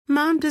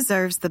Mom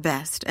deserves the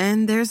best,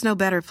 and there's no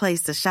better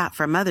place to shop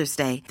for Mother's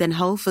Day than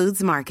Whole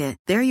Foods Market.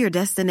 They're your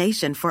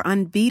destination for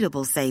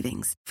unbeatable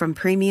savings, from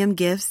premium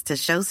gifts to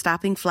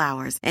show-stopping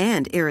flowers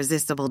and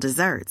irresistible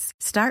desserts.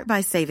 Start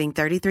by saving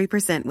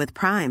 33% with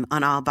Prime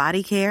on all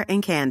body care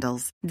and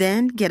candles.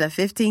 Then get a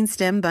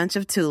 15-stem bunch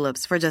of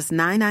tulips for just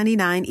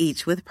 $9.99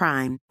 each with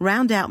Prime.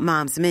 Round out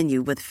Mom's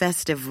menu with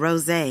festive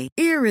rosé,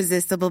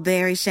 irresistible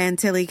berry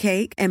chantilly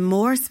cake, and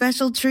more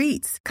special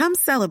treats. Come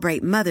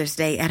celebrate Mother's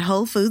Day at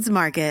Whole Foods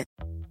Market.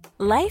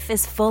 Life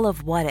is full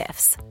of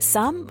what-ifs.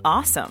 Some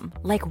awesome,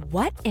 like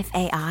what if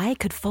AI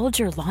could fold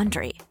your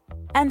laundry?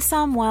 And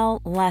some,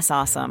 well, less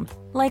awesome,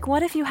 like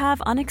what if you have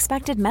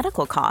unexpected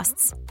medical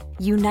costs?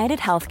 United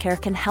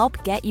Healthcare can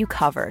help get you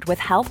covered with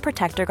Health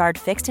Protector Guard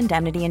fixed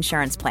indemnity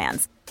insurance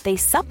plans. They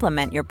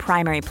supplement your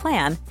primary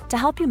plan to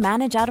help you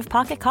manage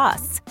out-of-pocket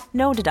costs.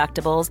 No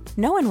deductibles,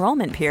 no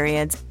enrollment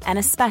periods, and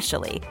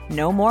especially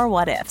no more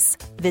what-ifs.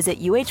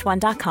 Visit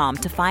uh1.com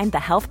to find the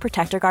Health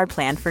Protector Guard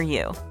plan for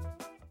you.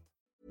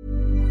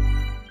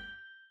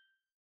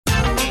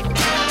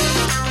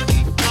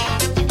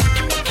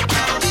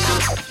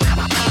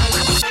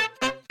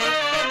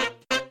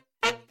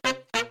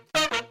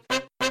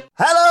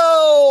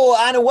 Hello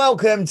and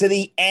welcome to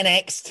the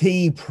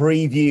NXT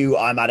preview.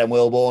 I'm Adam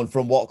Wilborn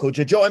from What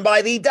Culture, joined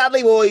by the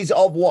Dudley Boys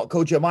of What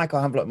Culture, Michael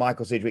Hamflett,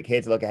 Michael Sidgwick,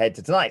 here to look ahead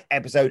to tonight's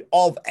episode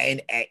of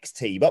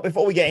NXT. But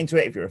before we get into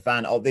it, if you're a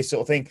fan of this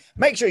sort of thing,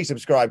 make sure you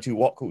subscribe to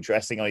What Culture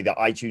Wrestling on either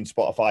iTunes,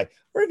 Spotify,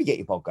 wherever you get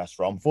your podcasts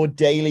from, for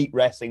daily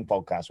wrestling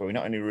podcasts where we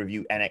not only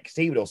review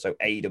NXT, but also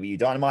AEW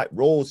Dynamite,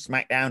 Raw,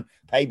 SmackDown,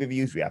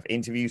 pay-per-views. We have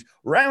interviews,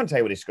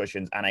 roundtable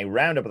discussions, and a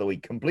roundup of the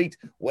week, complete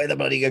with a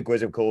bloody good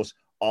quiz, of course,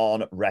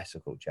 on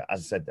Wrestle Culture. As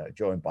I said, though,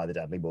 joined by the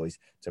Dudley Boys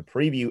to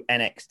preview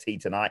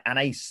NXT tonight, and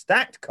a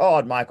stacked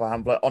card, Michael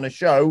Hamflett, on a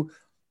show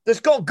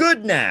that's got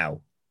good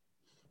now.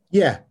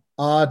 Yeah,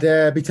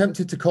 I'd be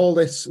tempted to call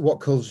this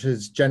What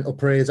Culture's Gentle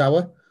Praise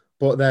Hour,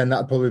 but then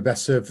that'd probably be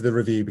best served for the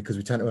review because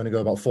we tend to only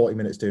go about 40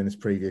 minutes doing this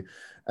preview.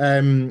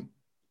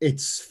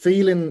 It's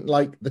feeling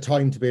like the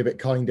time to be a bit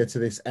kinder to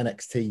this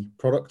NXT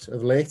product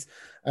of late.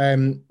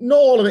 Not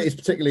all of it is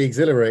particularly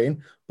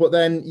exhilarating, but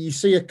then you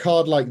see a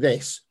card like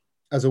this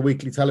as a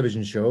weekly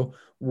television show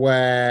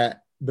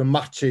where the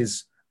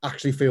matches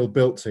actually feel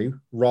built to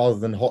rather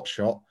than hot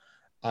shot,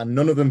 and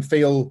none of them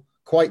feel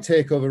quite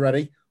takeover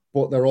ready,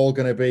 but they're all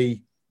going to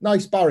be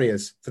nice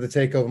barriers for the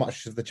takeover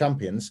matches of the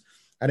champions.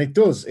 And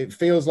it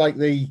feels like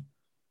the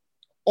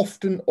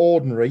often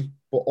ordinary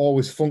but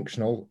always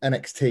functional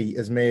NXT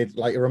has made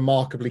like a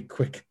remarkably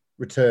quick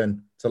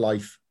return to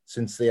life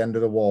since the end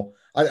of the war.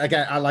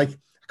 I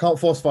can't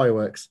force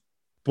fireworks,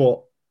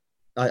 but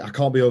I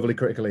can't be overly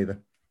critical either.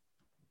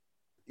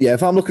 Yeah,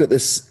 if I'm looking at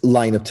this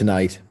lineup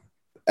tonight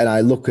and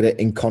I look at it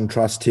in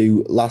contrast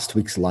to last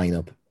week's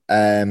lineup,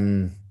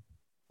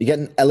 you get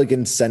an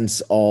elegant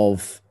sense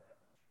of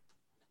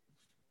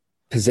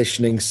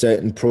positioning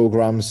certain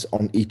programs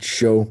on each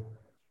show.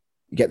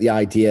 You get the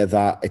idea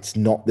that it's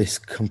not this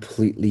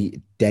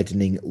completely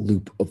deadening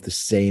loop of the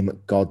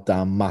same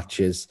goddamn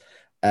matches.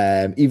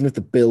 Even if the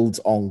builds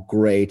aren't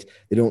great,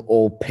 they don't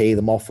all pay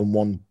them off in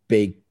one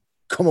big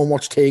come and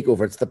watch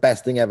TakeOver. It's the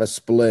best thing ever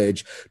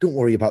splurge. Don't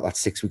worry about that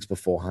 6 weeks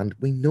beforehand.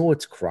 We know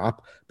it's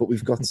crap, but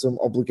we've got some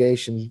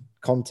obligation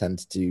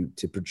content to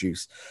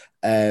produce.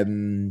 Rough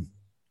and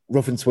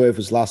Swerve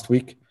was last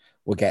week.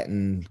 We're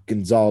getting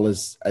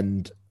Gonzalez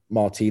and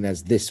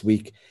Martinez this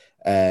week.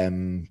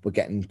 We're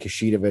getting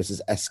Kushida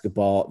versus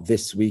Escobar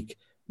this week.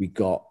 We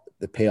got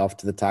the payoff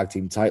to the tag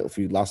team title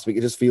feud last week.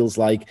 It just feels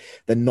like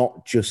they're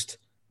not just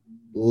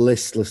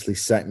listlessly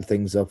setting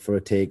things up for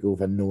a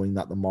takeover, knowing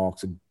that the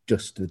marks are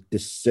just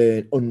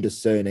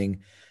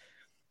undiscerning.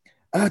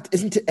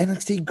 Isn't it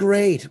NXT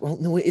great? Well,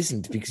 no, it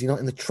isn't, because you're not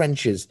in the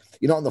trenches.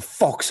 You're not in the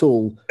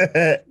foxhole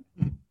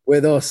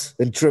with us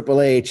and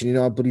Triple H, and you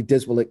know how bloody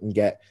dismal it can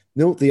get.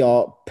 No, they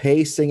are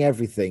pacing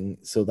everything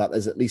so that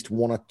there's at least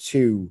one or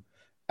two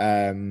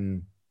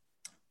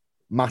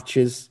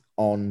matches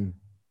on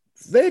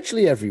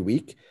virtually every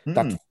week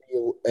that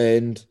feel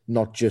earned,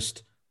 not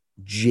just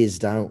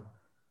jizzed out.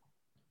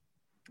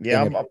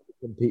 Yeah, I'm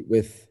compete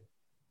with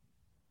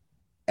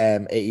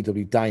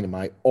AEW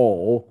Dynamite,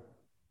 or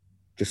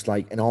just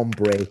like an on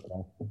break,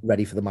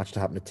 ready for the match to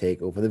happen to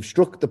TakeOver. They've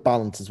struck the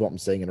balance, is what I'm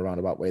saying, in a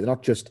roundabout way. They're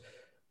not just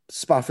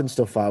spaffing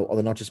stuff out, or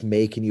they're not just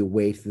making you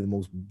wait through the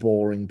most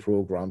boring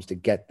programs to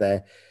get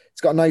there.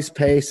 It's got a nice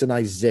pace, a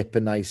nice zip, a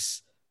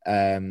nice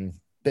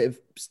bit of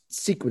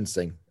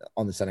sequencing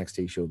on this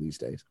NXT show these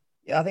days.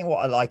 Yeah, I think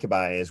what I like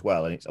about it as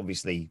well, and it's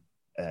obviously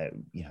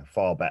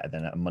far better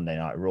than a Monday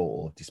Night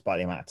Raw, despite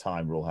the amount of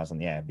time Raw has on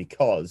the air,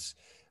 because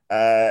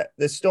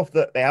there's stuff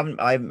that I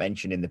haven't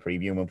mentioned in the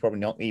preview, and we're probably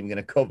not even going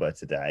to cover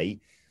today.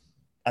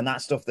 And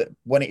that stuff that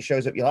when it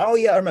shows up, you're like, oh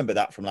yeah, I remember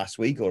that from last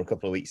week or a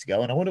couple of weeks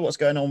ago, and I wonder what's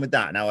going on with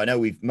that. Now, I know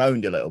we've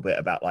moaned a little bit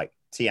about like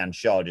Tian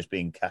Shah just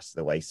being cast to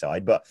the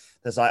wayside, but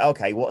there's like,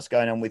 okay, what's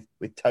going on with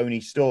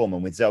Tony Storm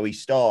and with Zoe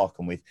Stark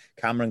and with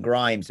Cameron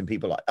Grimes and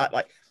people like that?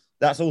 Like,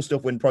 that's all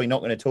stuff we're probably not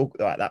going to talk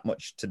about that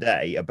much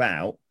today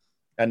about.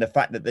 And the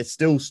fact that there's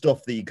still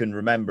stuff that you can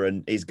remember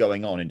and is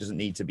going on, it doesn't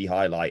need to be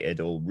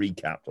highlighted or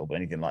recapped or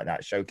anything like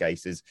that.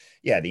 Showcases,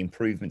 the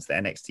improvements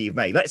that NXT have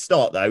made. Let's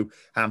start, though,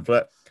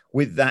 Hamflet,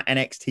 with that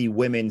NXT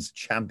Women's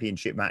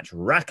Championship match.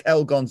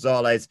 Raquel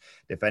Gonzalez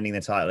defending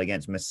the title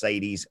against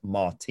Mercedes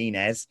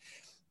Martinez.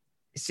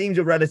 It seems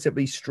a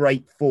relatively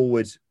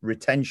straightforward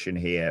retention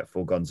here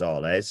for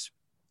Gonzalez,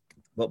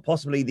 but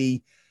possibly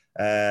the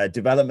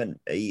development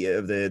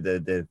of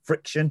the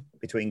friction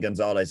between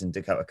Gonzalez and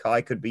Dakota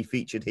Kai could be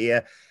featured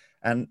here.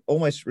 And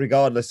almost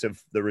regardless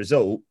of the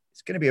result,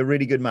 it's going to be a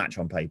really good match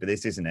on paper,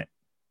 this, isn't it?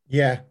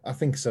 Yeah, I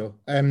think so.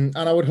 And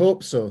I would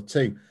hope so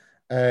too.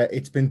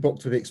 It's been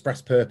booked with the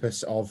express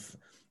purpose of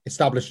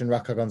establishing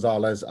Raquel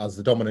Gonzalez as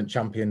the dominant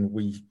champion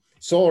we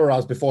saw her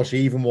as before she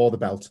even wore the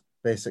belt,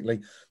 basically.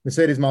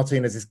 Mercedes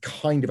Martinez is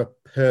kind of a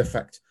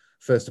perfect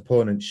first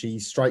opponent. She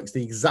strikes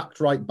the exact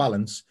right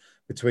balance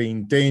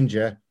between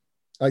dangerous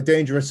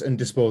and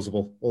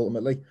disposable,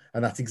 ultimately.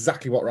 And that's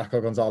exactly what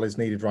Raquel Gonzalez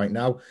needed right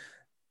now.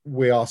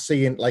 We are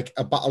seeing like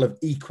a battle of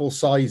equal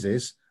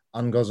sizes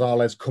and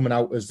Gonzalez coming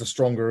out as the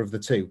stronger of the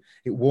two.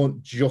 It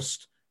won't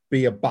just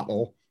be a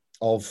battle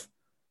of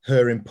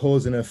her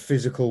imposing her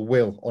physical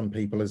will on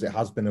people as it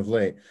has been of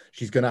late.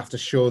 She's going to have to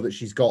show that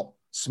she's got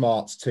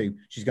smarts too.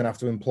 She's going to have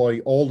to employ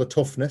all the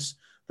toughness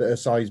that her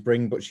size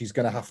bring, but she's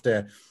going to have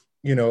to,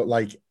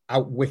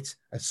 outwit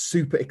a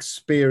super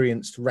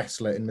experienced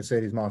wrestler in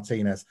Mercedes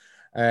Martinez.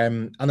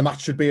 And the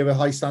match should be of a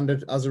high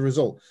standard as a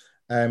result.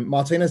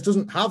 Martinez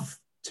doesn't have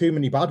too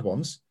many bad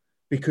ones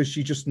because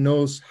she just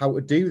knows how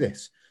to do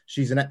this.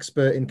 She's an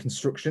expert in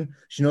construction.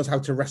 She knows how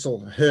to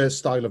wrestle her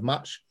style of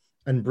match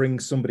and bring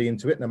somebody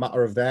into it, no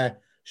matter of their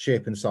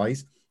shape and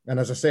size. And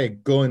as I say,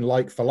 going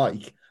like for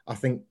like, I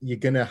think you're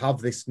going to have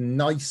this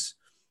nice,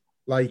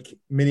 like,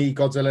 mini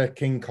Godzilla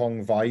King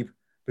Kong vibe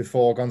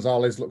before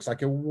Gonzalez looks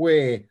like a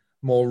way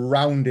more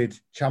rounded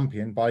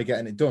champion by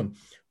getting it done.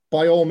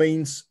 By all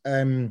means,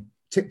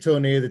 tiptoe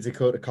near the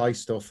Dakota Kai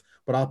stuff,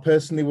 but I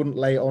personally wouldn't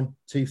lay it on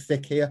too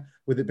thick here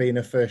with it being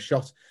her first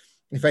shot.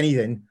 If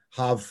anything,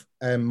 have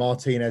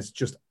Martinez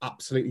just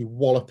absolutely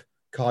wallop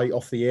Kai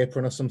off the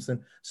apron or something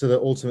so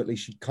that ultimately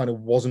she kind of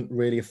wasn't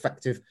really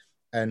effective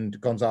and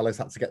Gonzalez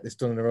had to get this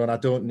done on her own. I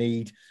don't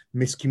need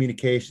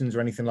miscommunications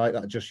or anything like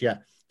that just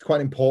yet. It's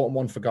quite an important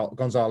one for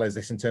Gonzalez,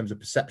 this in terms of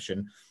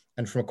perception.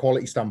 And from a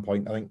quality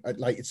standpoint, I think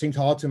it seems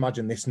hard to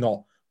imagine this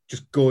not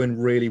just going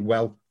really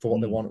well for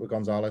what they want with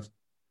Gonzalez.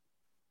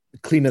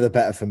 Cleaner the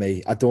better for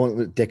me. I don't want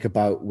to dick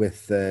about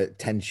with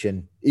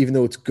tension, even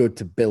though it's good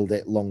to build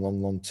it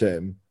long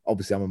term.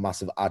 Obviously, I'm a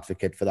massive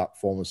advocate for that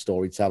form of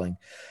storytelling.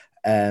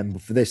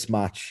 But for this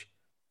match,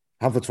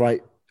 Hamflet's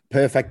right.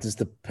 Perfect is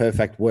the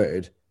perfect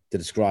word to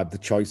describe the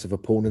choice of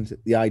opponent.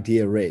 The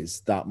idea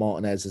is that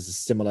Martinez has a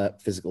similar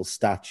physical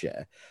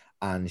stature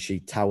and she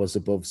towers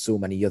above so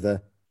many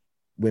other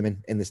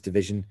women in this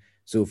division.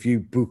 So if you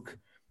book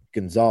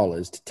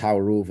Gonzalez to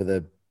tower over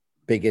the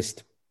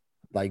biggest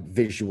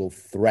visual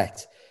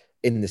threat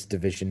in this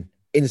division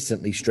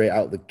instantly straight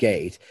out the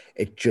gate,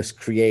 it just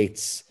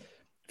creates,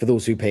 for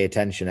those who pay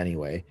attention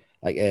anyway,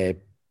 a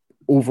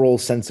overall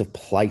sense of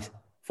plight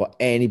for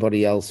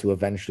anybody else who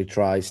eventually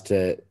tries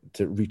to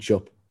reach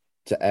up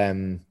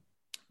to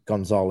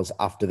Gonzalez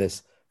after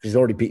this. She's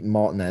already beaten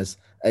Martinez,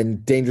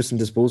 and Dangerous and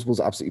Disposable is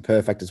absolutely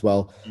perfect as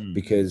well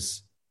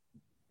because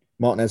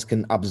Martinez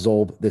can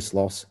absorb this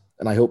loss,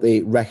 and I hope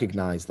they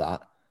recognize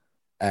that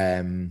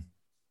and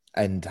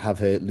have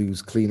her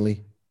lose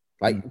cleanly.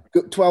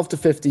 12 to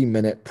 15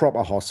 minute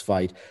proper hoss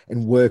fight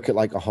and work it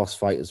like a hoss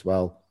fight as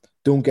well.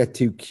 Don't get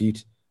too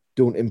cute.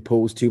 Don't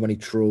impose too many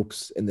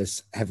tropes in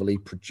this heavily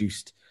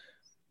produced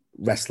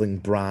wrestling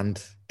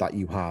brand that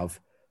you have.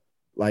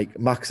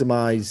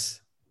 Maximize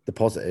the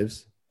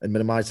positives and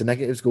minimize the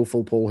negatives. Go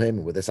full Paul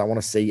Heyman with this. I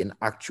want to see an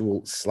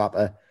actual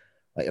slapper,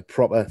 a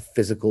proper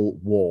physical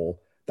war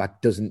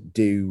that doesn't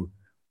do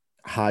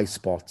high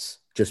spots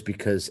just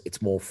because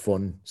it's more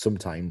fun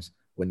sometimes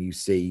when you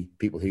see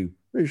people who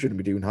really shouldn't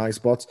be doing high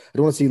spots. I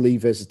don't want to see Lee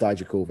versus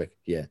Dijakovic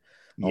here.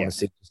 I want to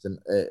see just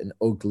an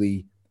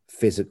ugly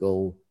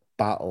physical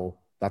battle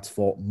that's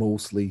fought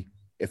mostly,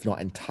 if not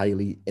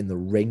entirely, in the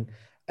ring.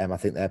 I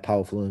think they're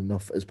powerful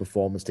enough as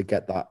performers to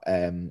get that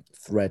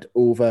thread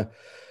over.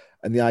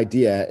 And the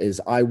idea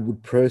is I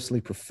would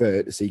personally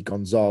prefer to see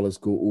Gonzalez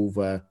go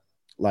over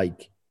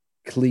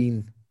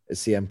clean as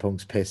CM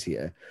Punk's piss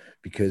here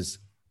because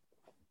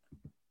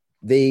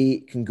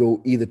they can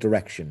go either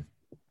direction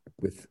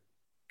with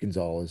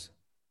Gonzalez.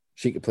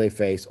 She could play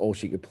face or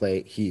she could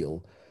play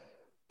heel.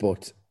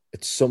 But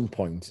at some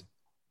point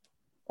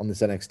on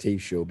this NXT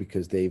show,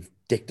 because they've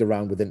dicked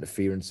around with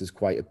interferences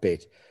quite a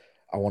bit,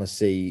 I want to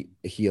see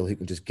a heel who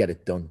can just get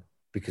it done,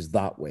 because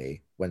that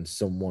way, when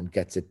someone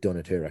gets it done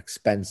at her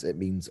expense, it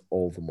means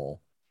all the more.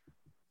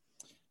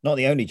 Not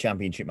the only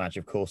championship match,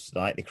 of course,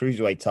 tonight. The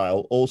Cruiserweight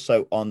title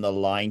also on the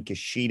line.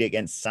 Kushida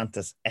against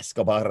Santos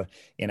Escobar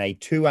in a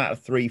 2 out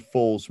of 3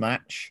 falls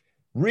match.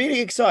 Really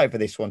excited for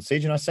this one,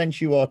 Sige, and I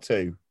sense you are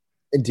too.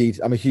 Indeed.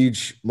 I'm a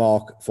huge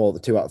mark for the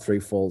 2 out of 3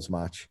 falls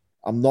match.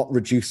 I'm not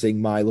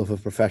reducing my love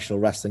of professional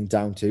wrestling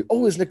down to,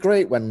 oh, isn't it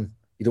great when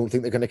you don't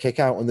think they're going to kick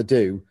out and they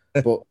do?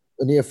 But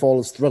a near fall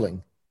is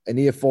thrilling. A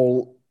near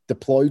fall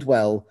deployed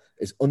well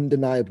is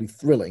undeniably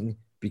thrilling,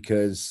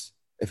 because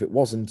if it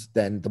wasn't,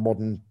 then the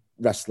modern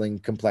wrestling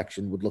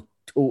complexion would look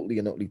totally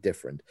and utterly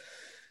different.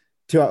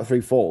 2 out of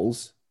 3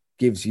 falls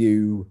gives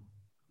you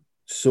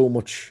so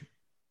much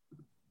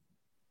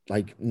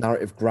like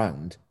narrative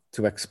ground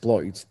to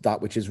exploit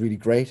that which is really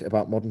great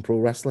about modern pro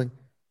wrestling.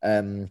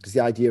 Because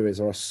the idea is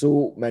there are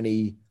so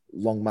many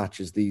long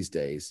matches these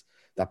days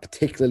that,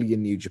 particularly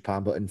in New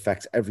Japan, but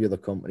infects every other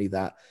company,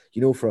 that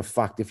you know for a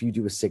fact if you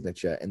do a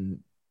signature in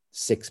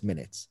 6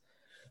 minutes,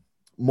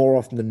 more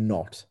often than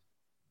not,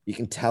 you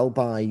can tell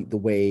by the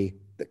way,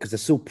 because they're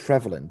so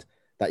prevalent,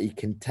 that you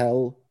can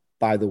tell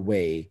by the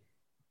way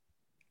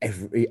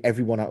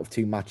every 1 out of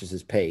 2 matches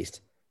is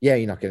paced. Yeah,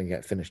 you're not going to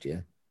get finished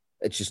here.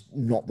 It's just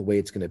not the way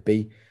it's going to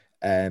be.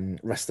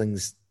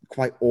 Wrestling's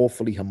quite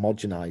awfully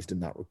homogenized in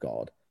that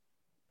regard.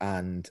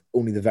 And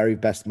only the very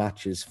best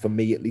matches, for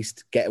me at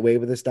least, get away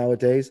with this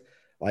nowadays.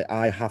 Like,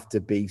 I have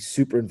to be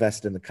super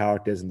invested in the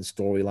characters and the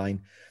storyline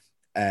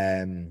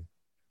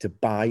to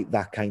buy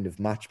that kind of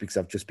match, because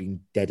I've just been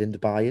deadened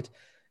by it.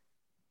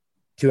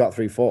 2 out of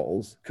 3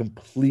 falls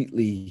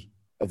completely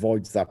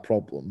avoids that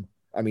problem.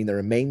 I mean, they're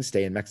a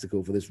mainstay in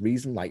Mexico for this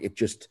reason. Like, it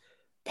just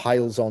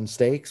piles on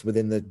stakes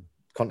within the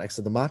context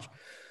of the match.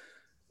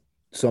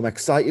 So I'm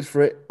excited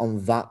for it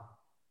on that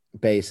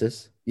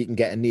basis. You can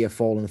get a near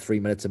fall in 3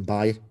 minutes and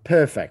buy it.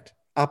 Perfect.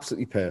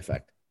 Absolutely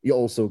perfect. You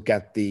also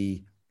get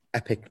the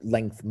epic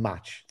length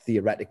match,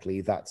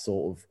 theoretically, that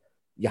sort of,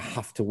 you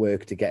have to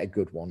work to get a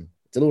good one.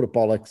 It's a load of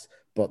bollocks,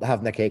 but they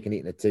have their cake and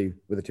eating it too,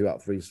 with a 2 out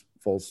of 3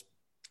 falls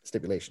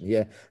stipulation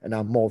here. And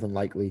I'm more than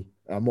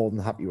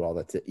happy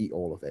rather to eat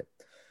all of it.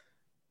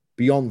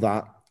 Beyond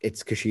that,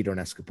 it's Kushida and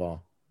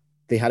Escobar.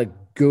 They had a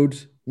good,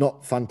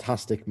 not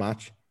fantastic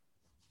match,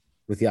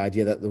 with the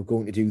idea that they're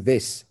going to do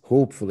this,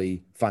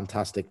 hopefully,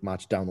 fantastic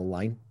match down the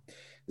line.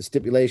 The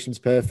stipulation's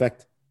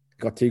perfect.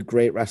 Got 2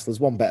 great wrestlers,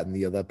 one better than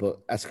the other, but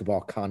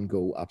Escobar can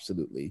go,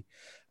 absolutely.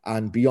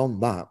 And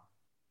beyond that,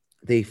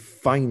 they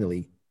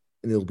finally,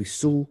 and they'll be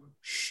so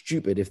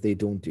stupid if they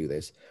don't do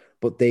this,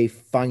 but they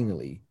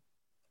finally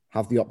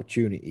have the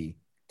opportunity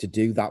to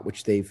do that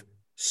which they've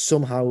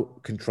somehow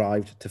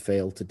contrived to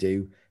fail to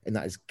do, and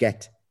that is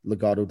get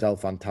Legado del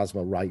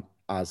Fantasma right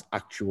as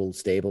actual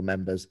stable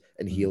members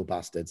and heel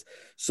bastards.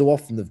 So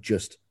often they've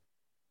just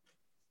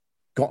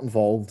got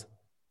involved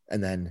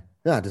and then,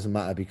 it doesn't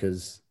matter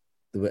because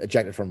they were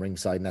ejected from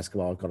ringside and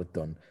Escobar got it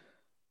done.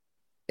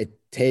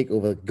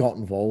 Takeover got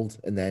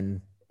involved and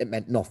then it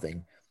meant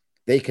nothing.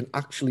 They can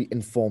actually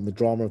inform the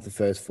drama of the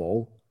first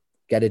fall,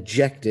 get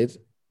ejected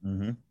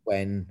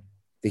when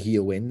the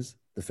heel wins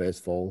the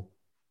first fall,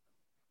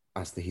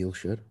 as the heel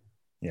should.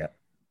 Yeah.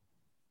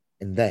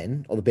 And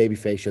then, or the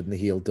babyface should, and the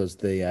heel does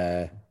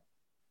the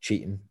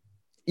cheating.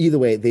 Either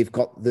way, they've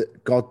got the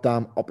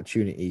goddamn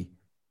opportunity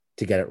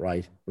to get it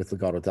right with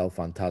Legado del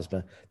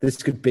Fantasma.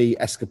 This could be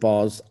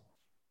Escobar's,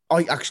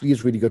 actually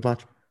is a really good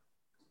match.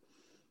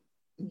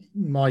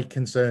 My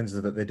concerns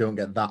are that they don't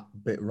get that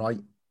bit right.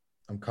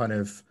 I've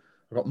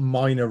got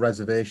minor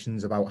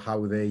reservations about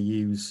how they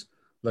use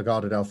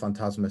Legado del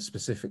Fantasma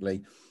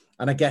specifically.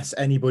 And I guess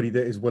anybody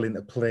that is willing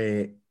to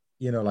play,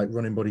 like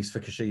running buddies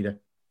for Kushida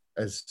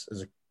as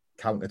a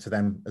counter to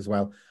them as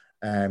well.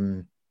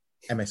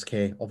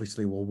 MSK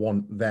obviously will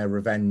want their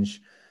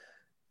revenge.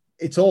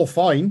 It's all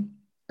fine,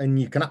 and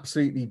you can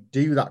absolutely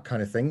do that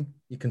kind of thing.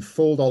 You can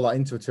fold all that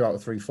into a 2 out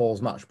of 3 falls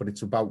match, but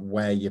it's about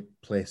where you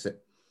place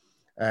it.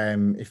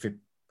 If it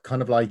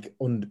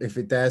if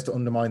it dares to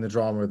undermine the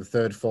drama of the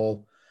third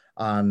fall,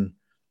 and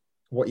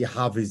what you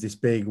have is this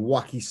big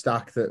wacky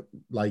stack that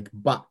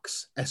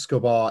backs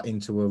Escobar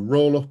into a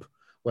roll-up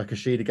where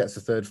Kushida gets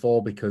the third fall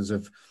because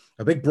of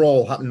a big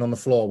brawl happening on the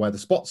floor where the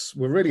spots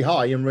were really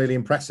high and really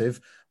impressive,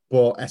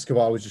 but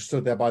Escobar was just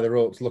stood there by the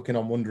ropes looking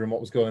on, wondering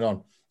what was going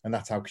on. And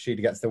that's how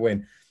Kushida gets the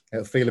win.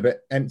 It'll feel a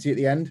bit empty at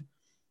the end.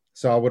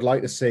 So I would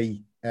like to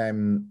see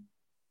them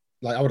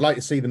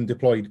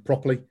deployed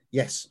properly.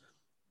 Yes,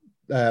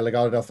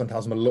 Legado del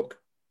Fantasma look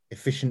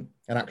efficient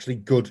and actually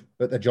good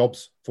at their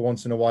jobs for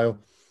once in a while,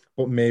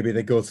 but maybe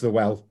they go to the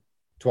well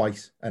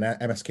twice and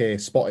MSK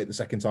spot it the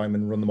second time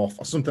and run them off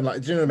or something like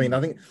that. Do you know what I mean?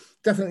 I think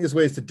definitely there's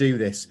ways to do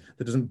this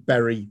that doesn't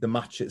bury the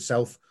match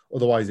itself.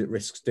 Otherwise, it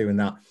risks doing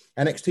that.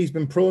 NXT's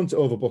been prone to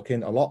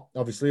overbooking a lot,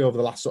 obviously, over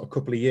the last sort of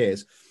couple of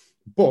years,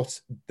 but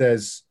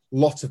there's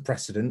lots of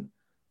precedent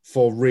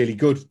for really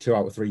good 2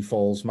 out of 3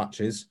 falls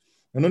matches,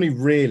 and only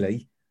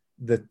really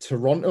the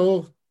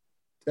Toronto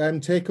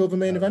takeover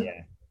main event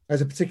as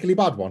a particularly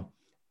bad one.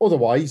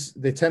 Otherwise,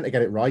 they tend to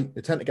get it right.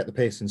 They tend to get the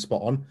pacing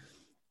spot on.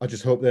 I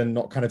just hope they're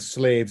not kind of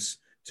slaves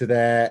to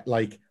their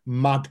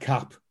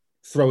madcap,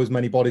 throw as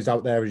many bodies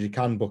out there as you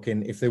can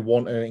booking if they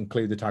want to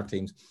include the tag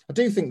teams. I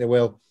do think they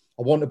will.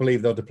 I want to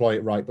believe they'll deploy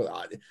it right.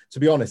 But to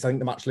be honest, I think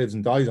the match lives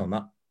and dies on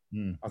that.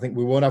 I think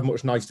we won't have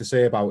much nice to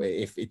say about it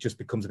if it just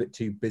becomes a bit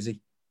too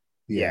busy.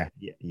 Yeah,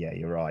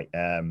 you're right.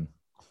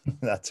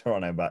 That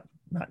Toronto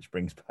match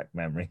brings back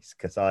memories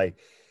because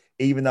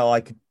even though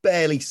I could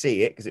barely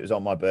see it because it was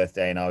on my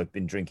birthday and I've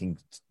been drinking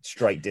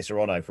straight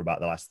Disaronno for about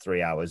the last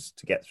 3 hours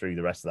to get through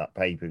the rest of that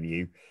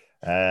pay-per-view.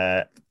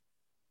 I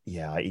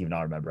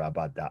remember how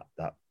bad that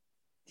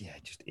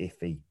just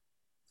iffy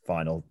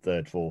final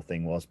third, fourth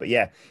thing was. But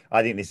yeah,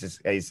 I think this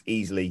is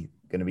easily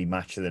going to be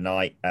match of the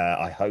night.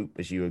 I hope,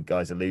 as you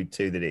guys allude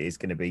to, that it is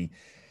going to be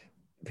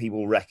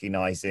people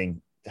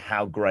recognizing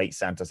how great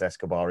Santos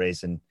Escobar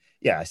is. And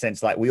yeah, I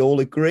sense like we all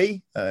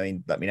agree. I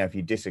mean, let me know if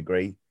you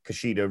disagree.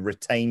 Kushida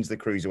retains the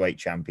Cruiserweight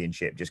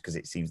Championship just because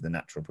it seems the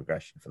natural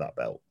progression for that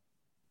belt.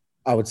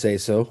 I would say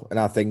so. And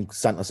I think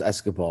Santos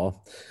Escobar,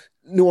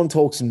 no one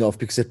talks enough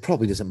because it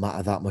probably doesn't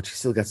matter that much. You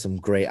still get some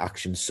great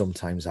action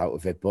sometimes out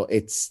of it. But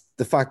it's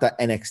the fact that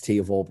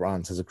NXT of all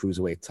brands has a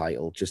Cruiserweight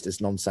title just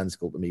is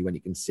nonsensical to me when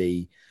you can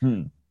see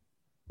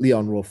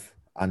Leon Ruff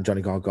and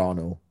Johnny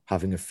Gargano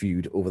having a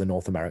feud over the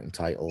North American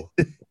title.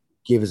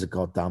 Give us a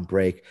goddamn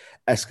break.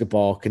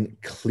 Escobar can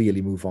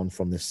clearly move on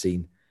from this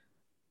scene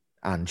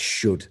and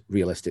should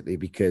realistically,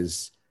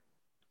 because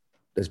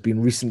there's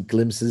been recent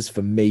glimpses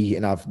for me,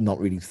 and I've not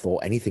really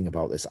thought anything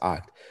about this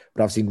act,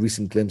 but I've seen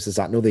recent glimpses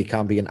that no, they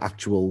can be an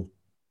actual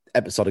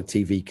episodic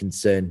TV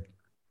concern.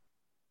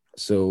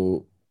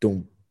 So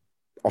don't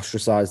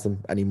ostracize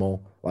them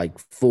anymore. Like,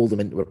 fold them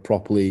into it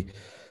properly.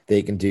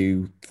 They can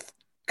do,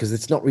 because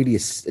it's not really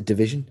a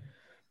division.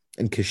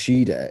 And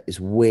Kushida is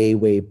way,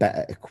 way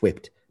better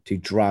equipped to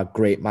drag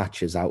great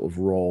matches out of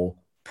Raw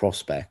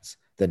prospects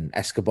than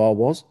Escobar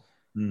was.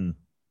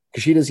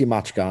 Kushida's your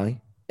match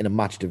guy in a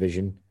match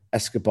division.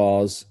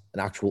 Escobar's an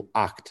actual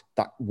act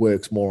that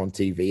works more on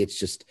TV. It's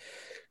just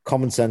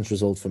common sense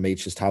result for me.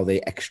 It's just how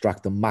they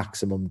extract the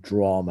maximum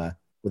drama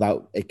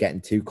without it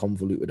getting too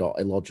convoluted or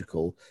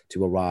illogical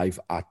to arrive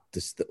at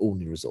this, the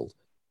only result.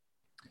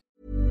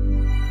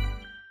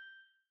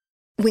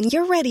 When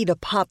you're ready to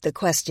pop the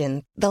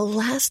question, the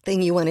last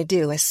thing you want to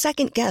do is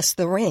second guess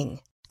the ring.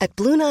 At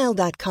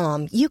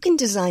BlueNile.com, you can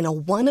design a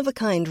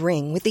one-of-a-kind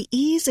ring with the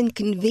ease and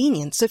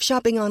convenience of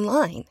shopping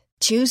online.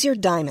 Choose your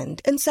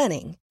diamond and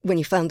setting. When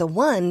you find the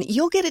one,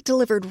 you'll get it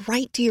delivered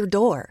right to your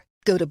door.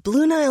 Go to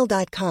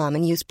BlueNile.com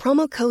and use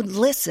promo code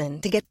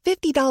LISTEN to get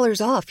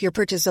 $50 off your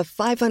purchase of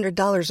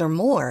 $500 or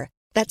more.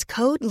 That's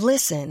code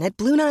LISTEN at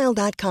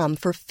BlueNile.com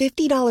for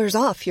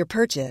 $50 off your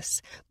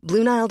purchase.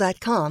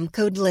 BlueNile.com,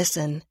 code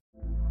LISTEN.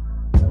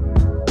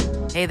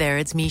 Hey there,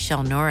 it's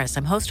Michelle Norris.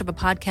 I'm host of a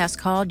podcast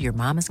called Your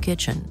Mama's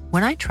Kitchen.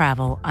 When I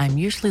travel, I'm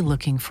usually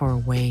looking for a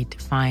way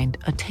to find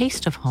a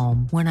taste of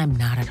home when I'm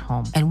not at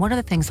home. And one of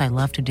the things I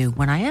love to do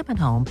when I am at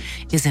home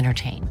is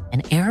entertain.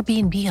 And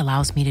Airbnb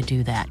allows me to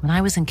do that. When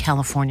I was in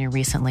California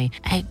recently,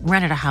 I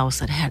rented a house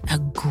that had a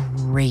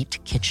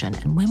great kitchen.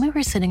 And when we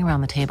were sitting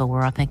around the table, we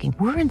were all thinking,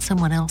 we're in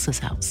someone else's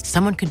house.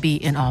 Someone could be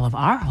in all of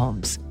our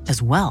homes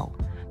as well.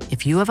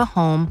 If you have a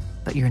home,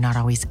 but you're not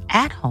always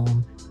at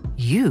home,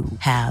 you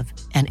have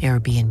an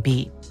Airbnb.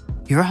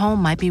 Your home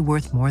might be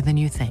worth more than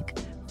you think.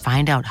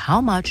 Find out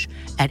how much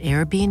at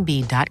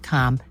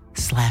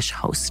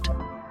airbnb.com/host.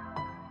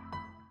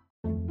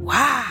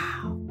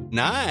 Wow.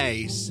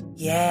 Nice.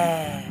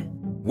 Yeah.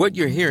 What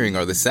you're hearing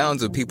are the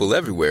sounds of people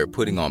everywhere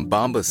putting on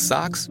Bombas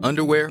socks,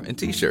 underwear, and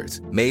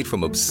T-shirts made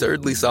from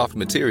absurdly soft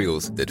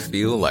materials that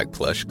feel like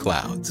plush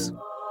clouds.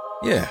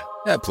 Yeah,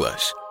 that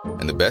plush.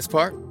 And the best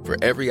part?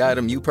 For every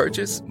item you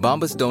purchase,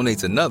 Bombas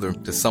donates another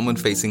to someone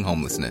facing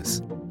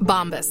homelessness.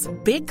 Bombas.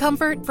 Big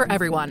comfort for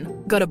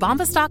everyone. Go to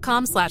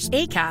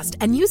bombas.com/ACAST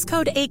and use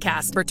code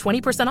ACAST for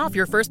 20% off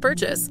your first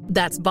purchase.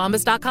 That's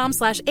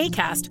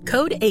bombas.com/ACAST.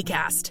 Code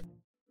ACAST.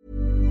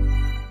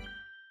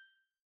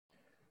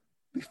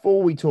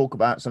 Before we talk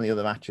about some of the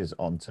other matches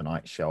on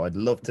tonight's show, I'd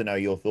love to know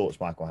your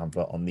thoughts, Michael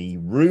Hamflett, on the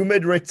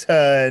rumoured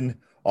return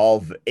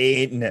of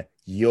In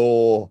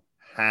Your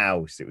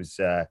House. It was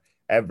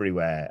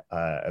everywhere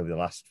over the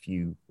last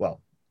few,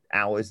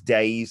 hours,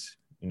 days.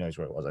 Who knows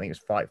where it was? I think it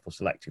was Fightful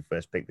Select who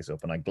first picked this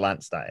up, and I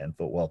glanced at it and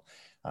thought, well,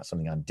 that's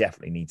something I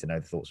definitely need to know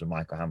the thoughts of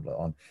Michael Hamflett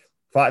on.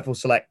 Fightful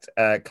Select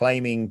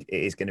claiming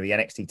it is going to be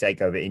NXT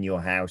TakeOver In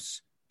Your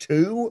House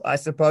 2, I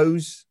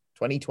suppose,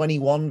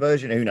 2021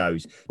 version. Who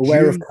knows?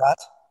 Aware of that.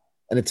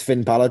 And it's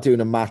Finn Balor doing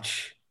a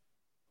match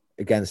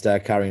against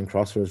Karrion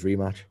Kross for his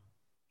rematch.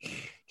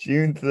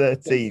 June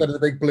 13th. Instead of the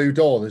big blue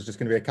door, there's just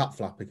going to be a cat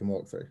flap he can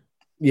walk through.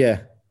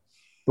 Yeah.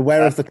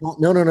 Beware of the cat.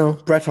 No.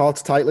 Bret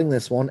Hart's titling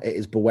this one. It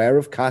is Beware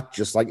of Cat,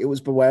 just like it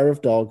was Beware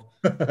of Dog.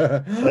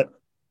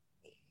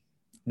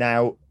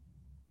 Now,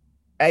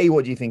 A,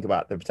 what do you think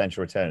about the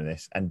potential return of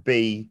this? And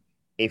B,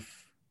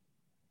 if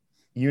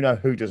you know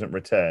who doesn't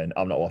return,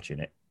 I'm not watching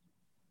it.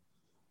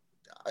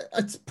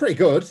 It's pretty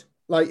good.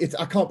 I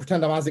can't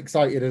pretend I'm as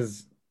excited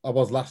as I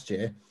was last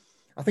year.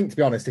 I think, to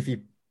be honest,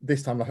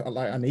 this time,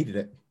 I needed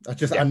it. I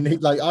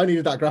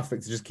needed that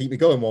graphic to just keep me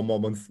going one more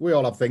month. We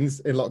all have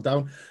things in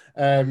lockdown.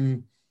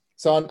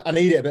 So I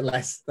need it a bit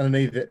less than I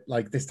needed it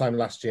this time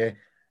last year.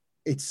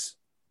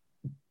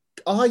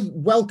 I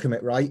welcome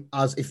it, right?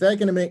 As if they're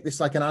going to make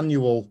this an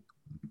annual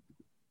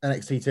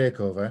NXT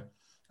takeover,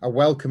 I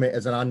welcome it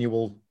as an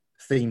annual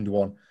themed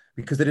one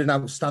because they did an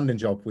outstanding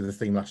job with the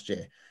theme last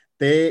year.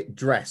 they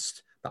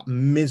dressed that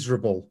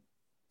miserable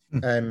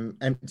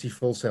empty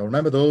Full Sail.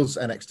 Remember those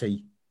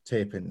NXT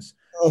tapings?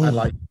 And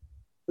like,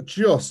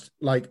 just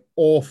like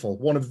awful.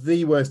 One of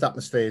the worst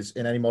atmospheres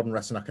in any modern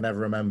wrestling I can ever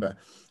remember.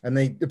 And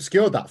they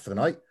obscured that for the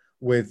night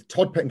with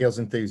Todd Pettingill's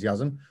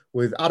enthusiasm,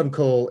 with Adam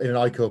Cole in an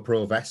ICO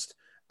Pro vest,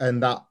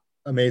 and that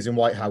amazing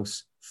White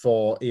House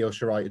for Io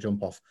Shirai to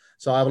jump off.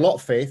 So I have a lot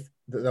of faith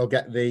that they'll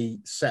get the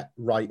set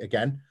right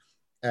again.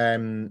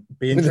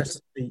 Be interested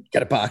to see,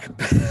 get it back.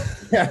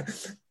 Yeah,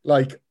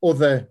 like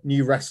other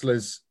new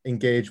wrestlers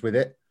engage with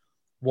it.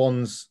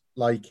 Ones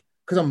like,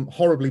 because I'm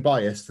horribly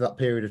biased to that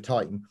period of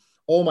time,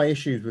 all my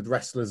issues with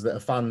wrestlers that are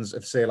fans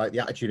of, say, like the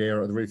Attitude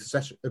Era or the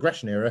Ruthless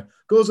Aggression Era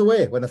goes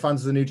away when they're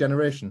fans of the new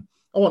generation.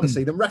 I want to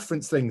see them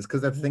reference things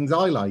because they're the things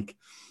I like.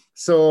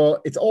 So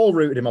it's all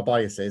rooted in my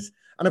biases.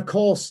 And of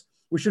course,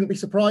 we shouldn't be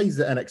surprised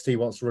that NXT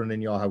wants to run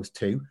In Your House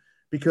 2,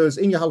 because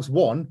In Your House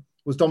 1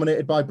 was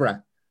dominated by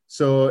Brett.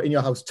 So In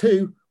Your House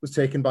 2 was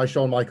taken by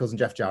Shawn Michaels and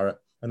Jeff Jarrett.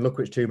 And look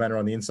which two men are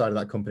on the inside of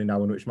that company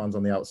now and which man's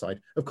on the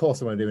outside. Of course,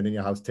 they want to do it In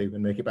Your House 2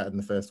 and make it better than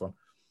the first one.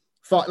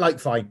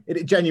 Fine.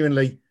 It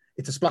genuinely,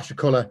 it's a splash of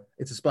colour.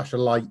 It's a splash of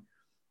light.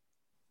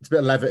 It's a bit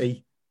of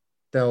levity.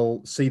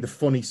 They'll see the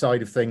funny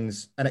side of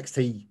things.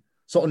 NXT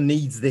sort of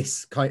needs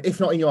this kind,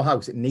 if not In Your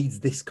House, it needs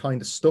this kind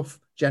of stuff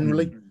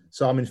generally.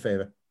 So I'm in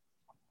favour.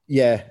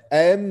 Yeah.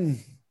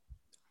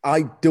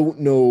 I don't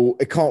know.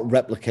 It can't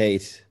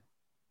replicate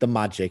the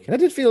magic. And I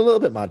did feel a little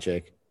bit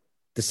magic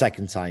the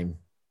second time,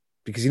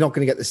 because you're not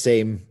going to get the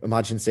same.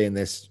 Imagine saying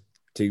this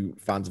to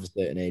fans of a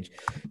certain age.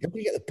 You're not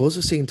going to get the buzz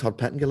of seeing Todd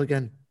Pettingill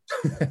again.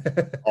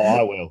 Oh,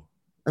 I will.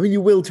 I mean, you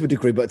will to a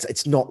degree, but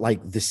it's not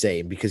like the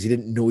same, because you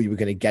didn't know you were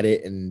going to get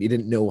it, and you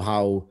didn't know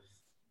how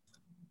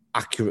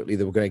accurately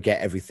they were going to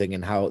get everything,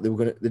 and how they were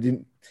going to.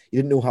 You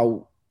didn't know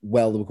how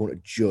well they were going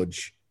to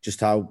judge just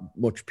how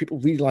much people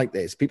really like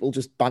this. People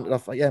just bantered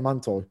off like, yeah,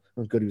 Mantor,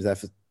 I'm good. He was there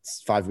for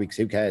 5 weeks.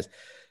 Who cares?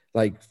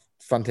 Like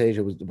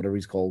Fantasia was whatever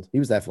he's called. He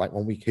was there for like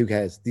 1 week. Who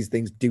cares? These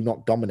things do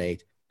not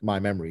dominate my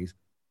memories,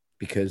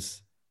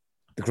 because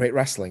the great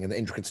wrestling and the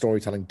intricate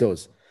storytelling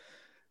does.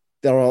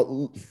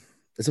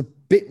 There's a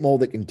bit more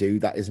they can do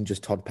that isn't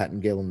just Todd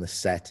Pettingill on the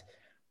set.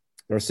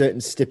 There are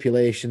certain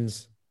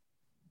stipulations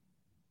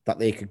that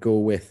they could go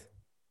with,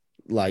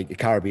 like a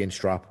Caribbean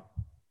strap.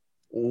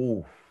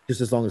 Oh, just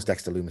as long as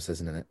Dexter Lumis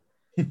isn't in it.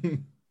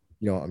 You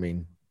know what I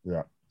mean?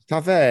 Yeah.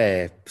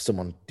 Have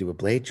someone do a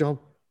blade job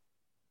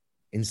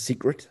in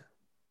secret.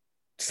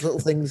 Just little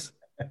things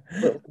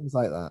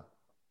like that.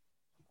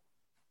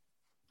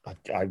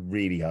 I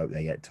really hope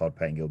they get Todd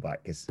Pettingill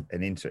back, because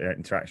an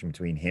interaction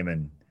between him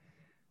and,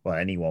 well,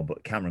 anyone,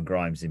 but Cameron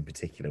Grimes in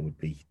particular would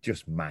be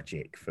just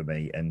magic for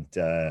me. And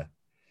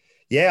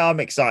yeah, I'm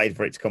excited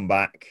for it to come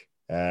back.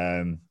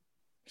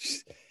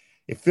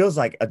 It feels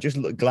like I just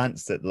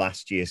glanced at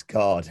last year's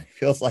card. It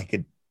feels like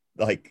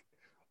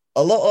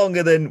a lot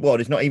longer than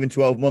it's not even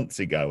 12 months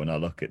ago when I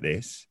look at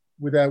this.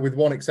 With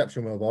one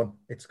exception, Wilborn,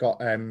 it's got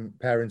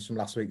pairings from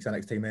last week's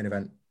NXT main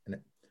event in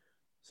it.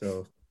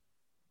 So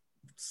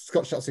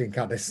Scott Shotzi and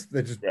Candice,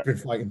 they've just been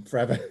fighting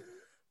forever.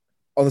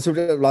 On the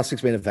subject of last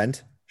week's main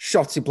event,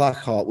 Shotzi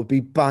Blackheart would be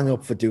bang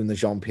up for doing the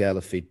Jean-Pierre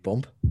Lafitte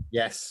bump.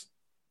 Yes.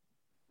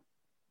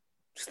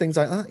 Just things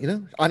like that, you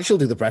know? And she'll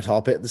do the Bret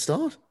Hart bit at the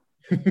start.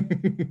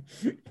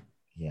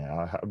 Yeah,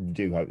 I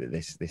do hope that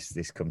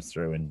this comes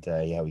through, and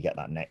we get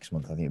that next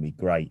month. I think it'd be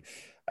great.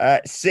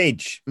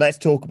 Sidge, let's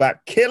talk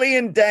about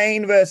Killian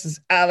Dane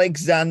versus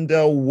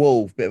Alexander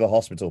Wolf. Bit of a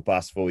hospital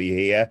pass for you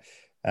here.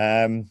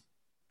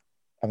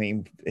 I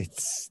mean,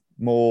 it's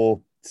more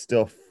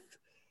stuff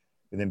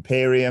with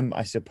Imperium,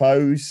 I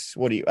suppose.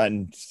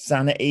 And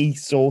Sanity,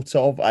 sort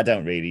of. I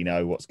don't really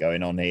know what's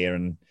going on here,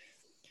 and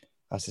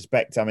I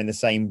suspect I'm in the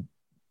same,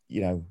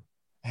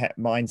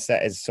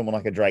 mindset as someone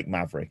like a Drake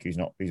Maverick, who's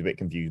a bit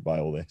confused by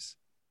all this.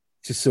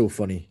 It's just so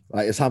funny.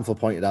 Like, as Hamflett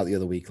pointed out the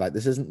other week, like,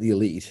 this isn't the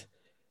Elite.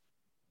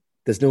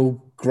 There's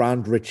no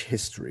grand, rich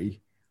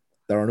history.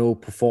 There are no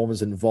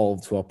performers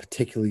involved who are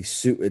particularly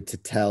suited to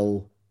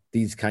tell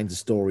these kinds of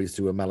stories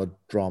through a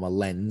melodrama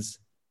lens.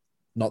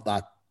 Not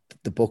that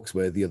the books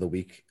were the other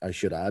week, I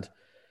should add.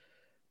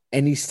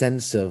 Any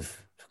sense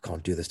of, I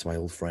can't do this to my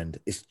old friend,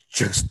 is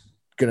just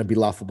going to be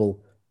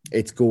laughable.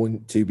 It's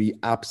going to be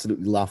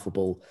absolutely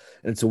laughable.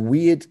 And it's a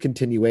weird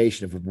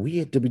continuation of a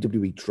weird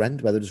WWE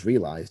trend where they just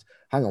realized,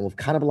 hang on, we've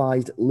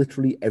cannibalized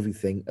literally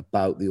everything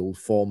about the old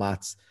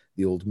formats,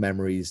 the old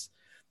memories.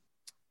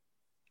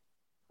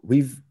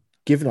 We've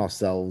given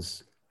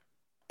ourselves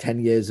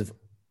 10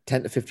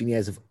 to 15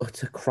 years of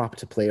utter crap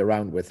to play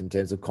around with in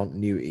terms of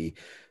continuity.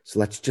 So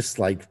let's just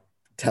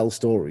tell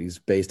stories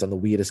based on the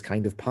weirdest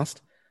kind of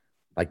past,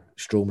 like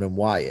Strowman and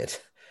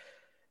Wyatt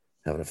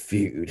having a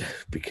feud,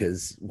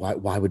 because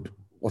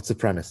what's the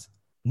premise?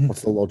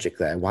 What's the logic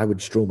there? Why would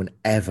Strowman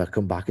ever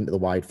come back into the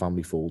Wyatt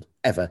family fold,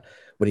 ever,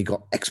 when he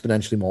got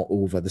exponentially more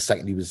over the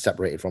second he was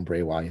separated from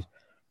Bray Wyatt?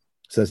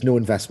 So there's no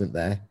investment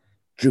there.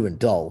 Drew and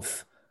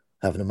Dolph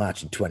having a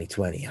match in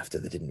 2020 after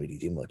they didn't really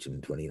do much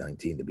in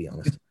 2019, to be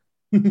honest.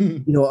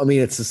 You know what I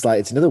mean? It's just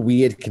it's another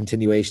weird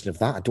continuation of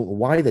that. I don't know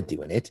why they're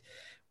doing it,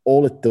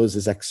 all it does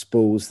is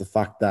expose the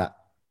fact that,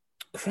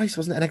 Christ,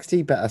 wasn't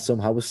NXT better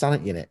somehow with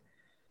Sanity in it?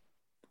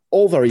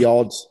 All very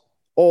odd.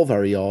 All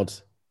very odd.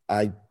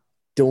 I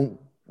don't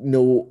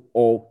know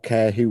or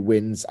care who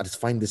wins. I just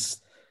find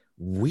this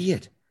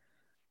weird.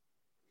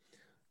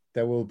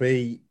 There will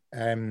be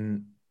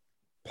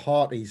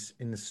parties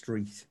in the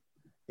street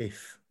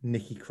if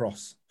Nikki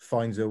Cross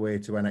finds her way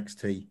to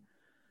NXT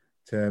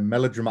to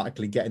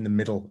melodramatically get in the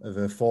middle of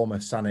her former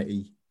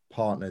Sanity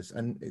partners.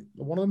 And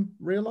one of them,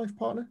 real life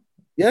partner?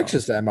 Yeah,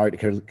 she's married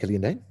to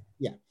Killian Dane.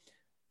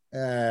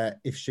 Yeah.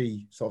 If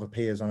she sort of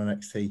appears on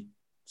NXT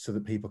so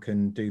that people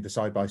can do the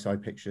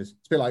side-by-side pictures.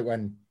 It's a bit like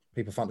when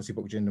people fantasy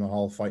book Jinder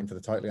Mahal fighting for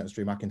the title against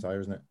Drew McIntyre,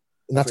 isn't it?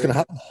 And that's going to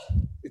happen.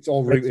 It's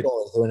all rooted.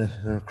 In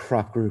a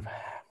crap group.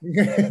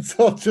 It's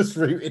all just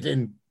rooted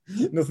in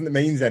nothing that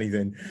means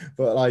anything.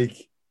 But like,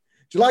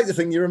 do you like the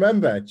thing you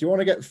remember? Do you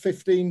want to get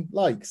 15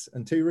 likes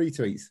and 2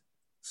 retweets?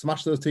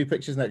 Smash those 2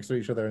 pictures next to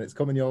each other and it's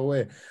coming your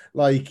way.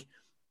 Like,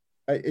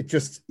 it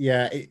just,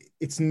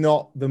 it's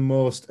not the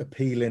most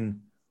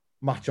appealing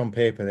match on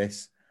paper,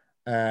 this.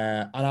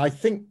 And I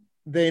think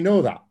they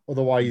know that.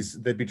 Otherwise,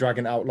 they'd be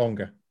dragging it out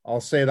longer.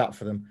 I'll say that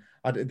for them.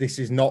 This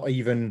is not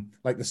even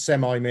like the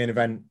semi-main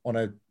event on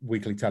a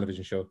weekly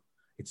television show.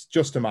 It's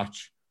just a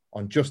match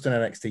on just an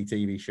NXT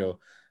TV show.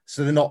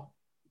 So they're not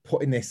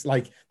putting this,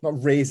 like,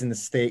 not raising the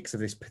stakes of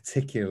this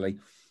particularly.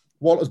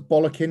 Walter's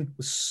bollocking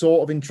was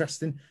sort of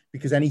interesting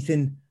because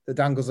anything that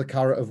dangles the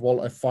carrot of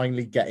Walter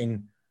finally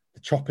getting the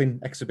chopping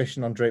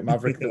exhibition on Drake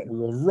Maverick that we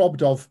were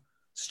robbed of,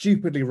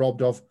 stupidly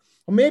robbed of.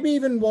 Or maybe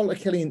even Walter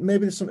Killian,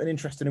 maybe there's something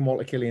interesting in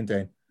Walter Killian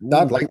Dane.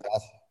 I'd like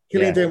that.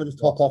 Killian Dane with his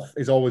top off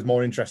is always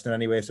more interesting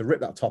anyway, so rip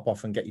that top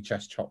off and get your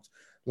chest chopped.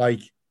 Like,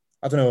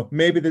 I don't know,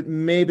 maybe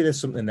there's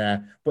something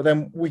there, but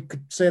then we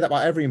could say that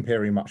about every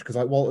Imperium match because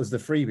like Walter's the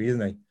freebie,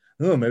 isn't he?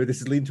 Oh, maybe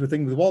this is leading to a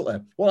thing with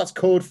Walter. What that's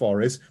code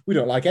for is we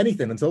don't like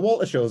anything until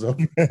Walter shows up.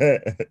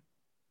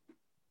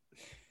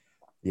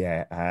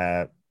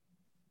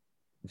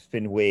 It's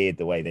been weird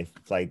the way they've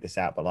played this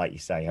out, but like you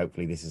say,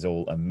 hopefully this is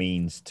all a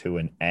means to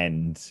an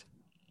end.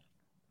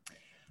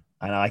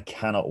 And I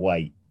cannot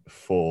wait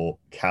for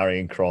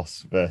Karrion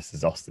Kross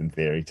versus Austin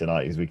Theory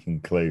tonight as we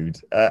conclude.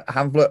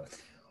 Hamlet,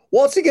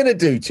 what's he going to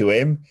do to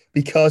him?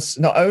 Because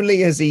not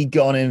only has he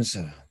gone in, so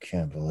I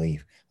can't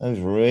believe those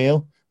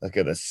real. Look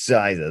at the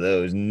size of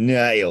those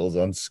nails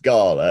on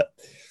Scarlett.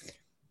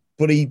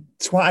 But he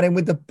twatted him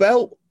with the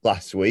belt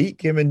last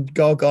week. Him and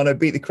Gargano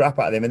beat the crap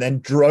out of him and then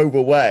drove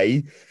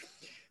away.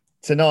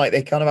 Tonight,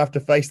 they kind of have to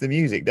face the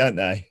music, don't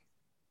they?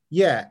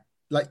 Yeah,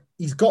 like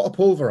he's got to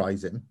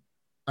pulverize him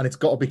and it's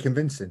got to be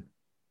convincing.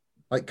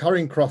 Like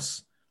Karrion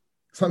Kross,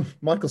 it's like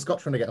Michael Scott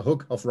trying to get a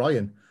hug off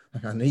Ryan.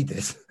 Like, I need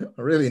this.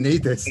 I really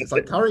need this. It's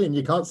like, Karrion,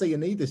 you can't say you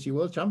need this. You're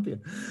world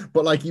champion.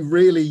 But like, he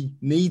really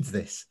needs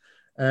this.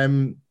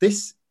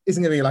 This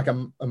isn't going to be like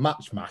a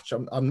match.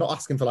 I'm not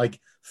asking for like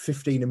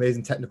 15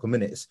 amazing technical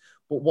minutes,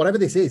 but whatever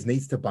this is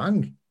needs to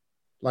bang.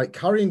 Like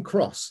Karrion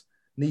Kross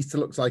needs to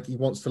look like he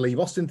wants to leave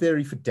Austin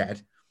Theory for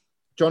dead.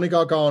 Johnny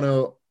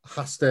Gargano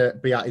has to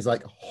be at his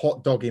like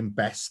hot dogging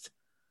best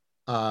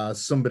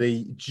as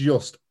somebody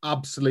just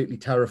absolutely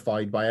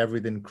terrified by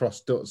everything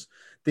Kross does.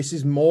 This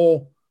is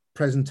more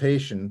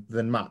presentation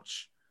than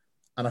match.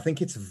 And I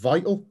think it's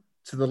vital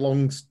to the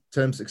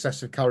long-term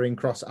success of Karrion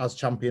Kross as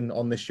champion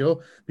on this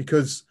show,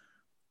 because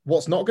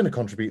what's not going to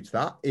contribute to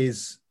that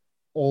is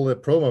all the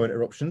promo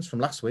interruptions from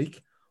last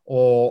week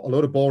or a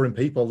load of boring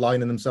people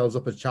lining themselves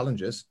up as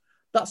challengers.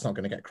 That's not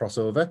going to get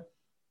crossover.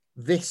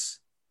 This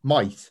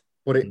might,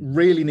 but it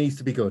really needs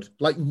to be good.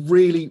 Like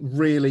really,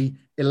 really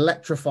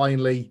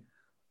electrifyingly,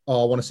 I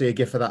want to see a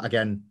gif of that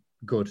again.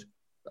 Good.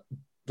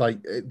 Like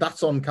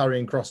that's on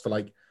Karrion Kross for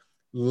like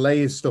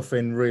layers stuff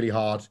in really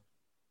hard.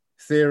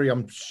 Theory,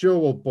 I'm sure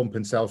will bump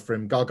and sell for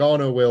him.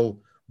 Gargano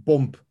will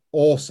bump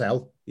or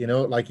sell, you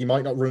know, like he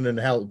might not run and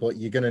help, but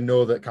you're going to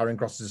know that Karrion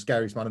Kross is the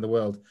scariest man in the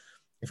world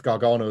if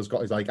Gargano's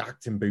got his like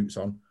acting boots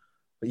on.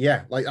 But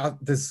yeah, like I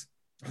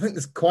think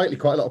there's quietly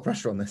quite a lot of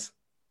pressure on this.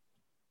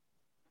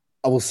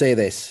 I will say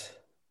this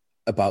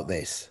about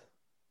this.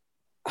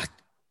 I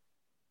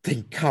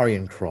think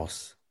Karrion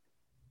Kross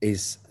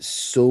is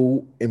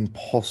so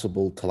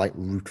impossible to like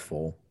root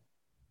for.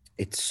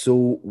 It's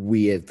so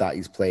weird that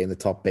he's playing the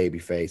top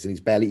babyface and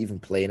he's barely even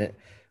playing it,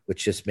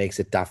 which just makes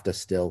it dafter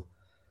still.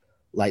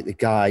 Like the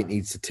guy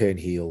needs to turn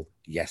heel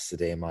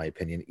yesterday, in my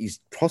opinion. He's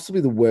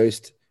possibly the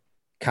worst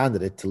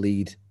candidate to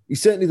lead.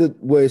 He's certainly the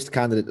worst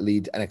candidate to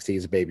lead NXT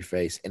as a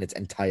babyface in its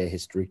entire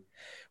history.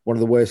 One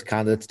of the worst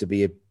candidates to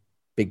be a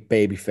big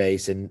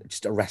babyface in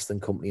just a wrestling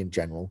company in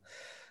general.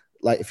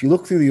 Like if you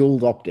look through the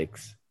old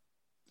optics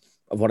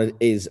of what it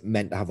is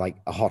meant to have like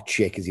a hot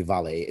chick as your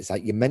valet, it's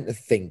like you're meant to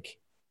think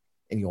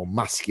in your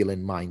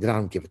masculine mind, and I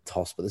don't give a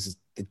toss, but this is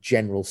the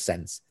general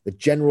sense, the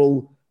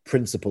general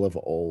principle of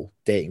it all,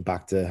 dating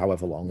back to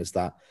however long, is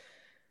that,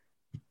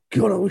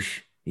 God, I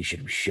wish you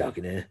shouldn't be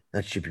shagging her.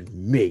 That should be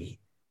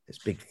me, this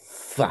big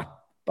fat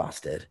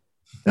bastard.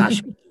 That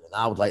should be doing that.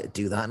 I would like to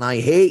do that, and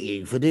I hate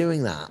you for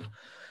doing that.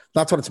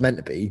 That's what it's meant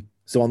to be.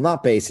 So on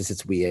that basis,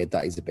 it's weird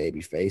that he's a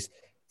babyface.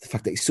 the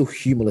fact that he's so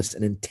humorless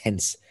and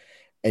intense.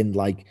 And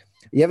like,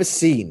 you ever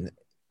seen,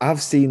 I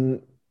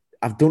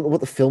don't know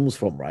what the film's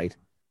from, right?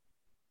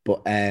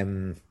 But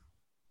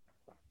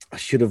I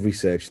should have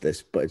researched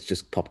this, but it's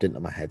just popped into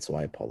my head, so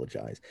I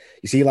apologize.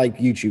 You see like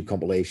YouTube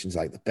compilations,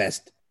 like the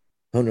best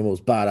 100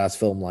 most badass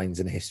film lines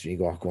in history. You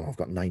go, oh, go on, I've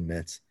got 9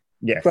 minutes.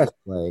 Yeah. Press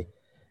play.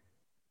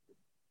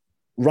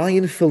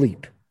 Ryan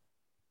Philippe.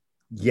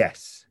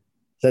 Yes.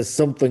 Says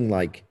something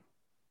like,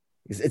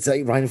 it's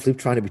like Ryan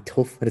Philippe trying to be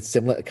tough, and it's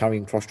similar to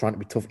Karrion Kross trying to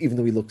be tough, even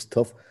though he looks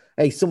tough.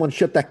 Hey, someone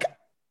shut that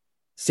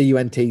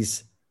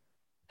CUNT's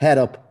head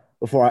up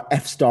before I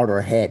F-start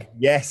her head.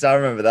 Yes, I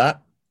remember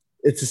that.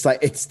 It's just like,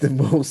 it's the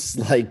most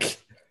like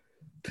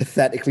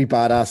pathetically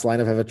badass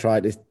line I've ever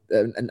tried to,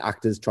 an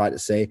actor's tried to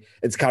say.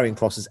 It's Karrion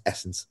Kross's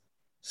essence.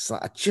 It's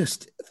like, I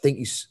just think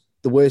he's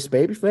the worst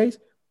babyface.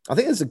 I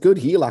think there's a good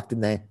heel act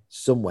in there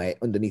somewhere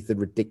underneath the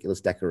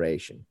ridiculous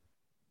decoration.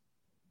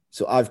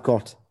 So I've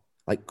got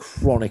like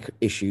chronic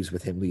issues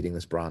with him leading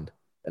this brand,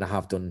 and I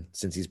have done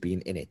since he's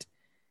been in it.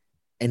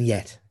 And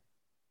yet,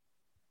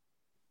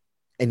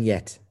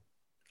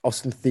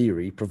 Austin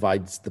Theory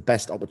provides the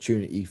best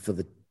opportunity for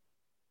the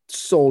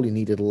sorely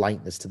needed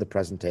lightness to the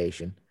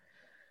presentation.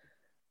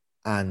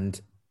 And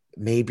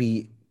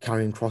maybe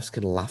Karrion Kross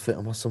can laugh at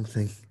him or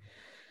something.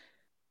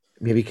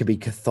 Maybe it can be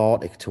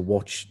cathartic to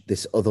watch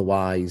this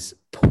otherwise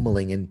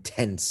pummeling,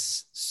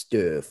 intense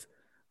stuff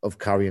of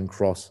Karrion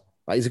Kross.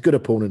 Like, he's a good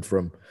opponent for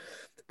him.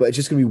 But it's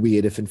just going to be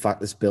weird if, in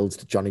fact, this builds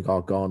to Johnny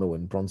Gargano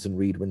and Bronson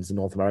Reed wins the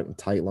North American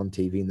title on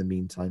TV in the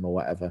meantime or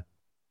whatever.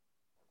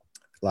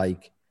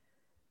 Like,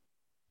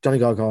 Johnny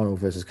Gargano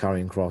versus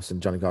Karrion Kross,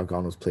 and Johnny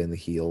Gargano's playing the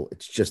heel.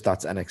 It's just,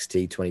 that's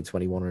NXT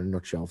 2021 in a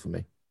nutshell for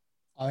me.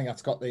 I think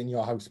that's got the In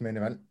Your House main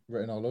event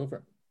written all over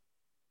it.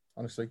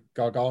 Honestly,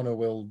 Gargano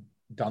will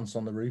dance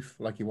on the roof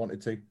like he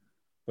wanted to,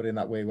 but in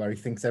that way where he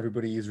thinks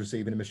everybody is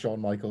receiving him as Shawn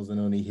Michaels and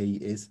only he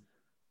is.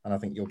 And I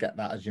think you'll get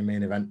that as your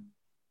main event.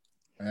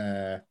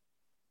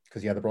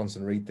 Because, the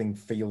Bronson Reed thing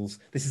feels...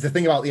 This is the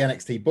thing about the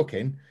NXT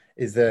booking,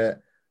 is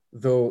that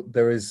though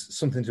there is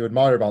something to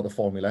admire about the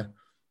formula,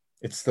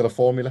 it's still a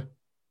formula.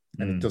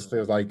 And it does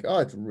feel like,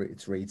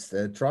 it's Reed's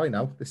third try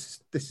now.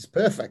 This is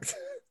perfect.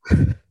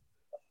 Is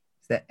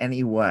there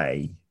any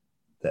way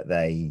that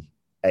they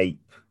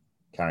ape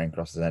Karrion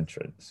Kross's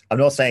entrance? I'm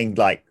not saying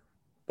but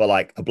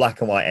a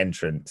black and white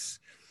entrance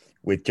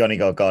with Johnny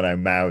Gargano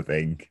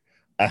mouthing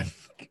and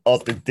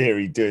Austin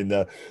Theory doing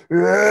the...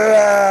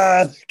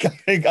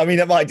 I mean,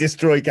 it might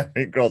destroy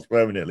Karrion Kross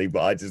permanently,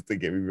 but I just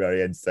think it'd be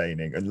very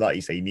entertaining. And like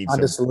you say, you need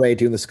Candice LeRae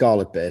doing the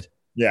Scarlet bit.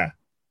 Yeah.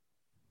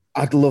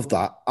 I'd love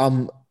that.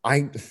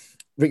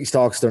 Ricky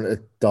Stark's done it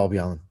at Darby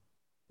Allin.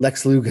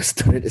 Lex Luger's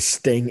done it to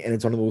Sting, and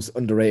it's one of the most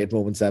underrated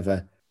moments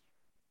ever.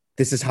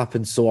 This has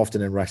happened so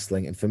often in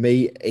wrestling, and for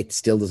me, it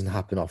still doesn't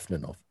happen often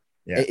enough.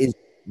 Yeah. It is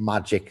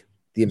magic,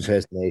 the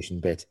impersonation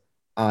bit.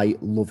 I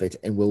love it,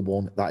 and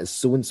Wilborn, that is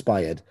so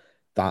inspired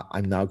that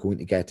I'm now going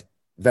to get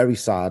very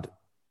sad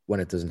when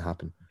it doesn't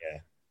happen. Yeah.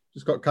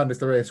 Just got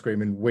Candice LeRae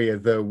screaming, "We're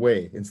the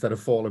way," instead of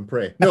 "Fall and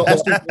Pray." No,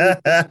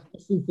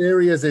 Austin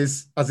Theory as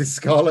his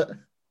Scarlet.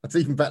 That's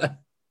even better.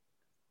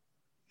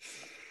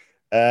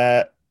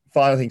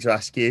 Final thing to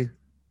ask you: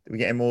 are we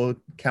getting more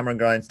Cameron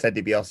Grimes, Ted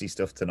DiBiase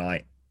stuff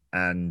tonight?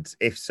 And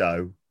if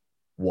so,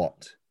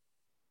 what?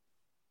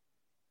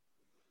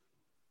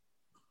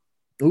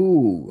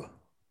 Ooh,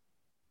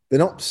 they're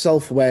not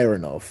self-aware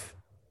enough,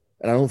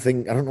 and I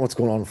don't know what's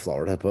going on in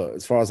Florida, but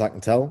as far as I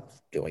can tell,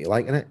 get what you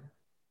like in it.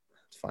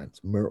 It's fine.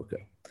 It's America.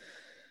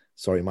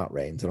 Sorry, Matt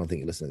Reigns. I don't think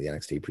you listen to the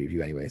NXT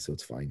preview anyway, so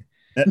it's fine.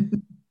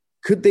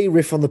 Could they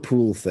riff on the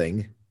pool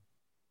thing?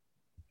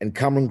 And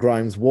Cameron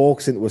Grimes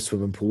walks into a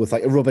swimming pool with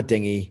like a rubber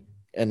dinghy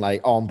and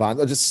like armband,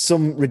 or just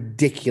some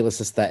ridiculous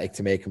aesthetic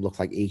to make him look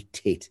like a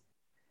tit.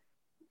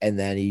 And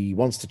then he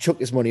wants to chuck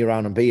his money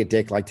around and be a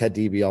dick like Ted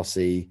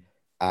DiBiase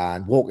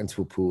and walk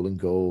into a pool and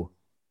go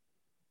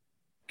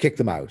kick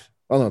them out.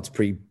 Oh no, it's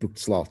pre-booked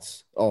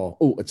slots. Oh,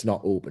 it's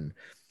not open.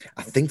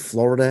 I think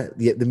Florida,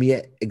 the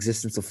mere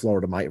existence of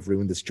Florida might have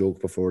ruined this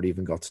joke before it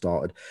even got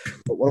started.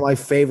 But one of my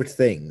favorite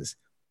things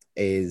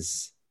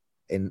is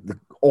in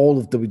all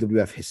of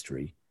WWF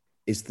history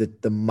is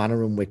the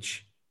manner in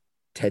which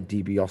Ted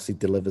DiBiase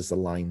delivers the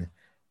line,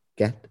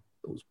 "Get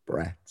those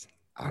brats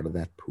out of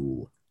that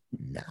pool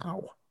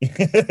now."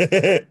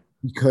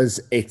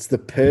 Because it's the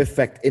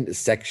perfect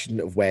intersection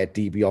of where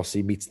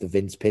DiBiase meets the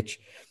Vince pitch,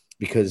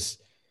 because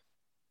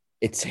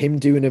it's him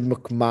doing a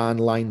McMahon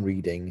line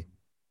reading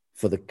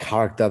for the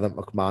character that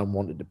McMahon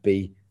wanted to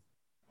be.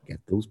 Get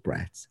those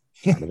brats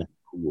out of that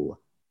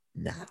pool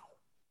now.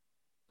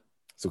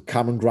 So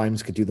Cameron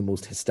Grimes could do the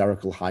most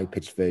hysterical,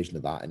 high-pitched version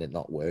of that and it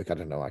not work. I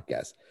don't know, I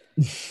guess.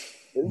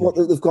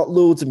 They've got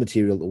loads of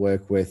material to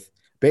work with.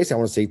 Basically, I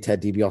want to see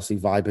Ted DiBiase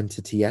vibing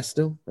to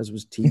Tiesto, as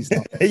was teased.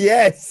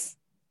 Yes!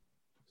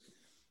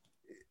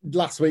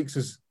 Last week's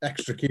was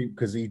extra cute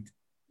because he'd,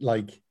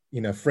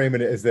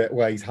 framing it as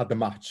where he's had the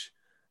match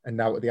and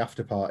now at the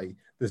after party,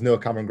 there's no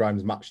Cameron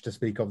Grimes match to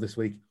speak of this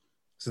week.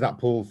 So that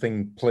pool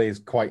thing plays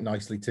quite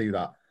nicely to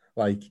that.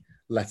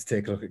 Let's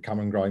take a look at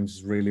Cameron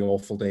Grimes' really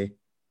awful day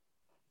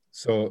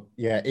So,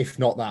 yeah, if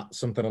not that,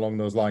 something along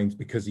those lines,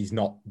 because he's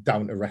not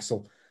down to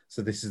wrestle.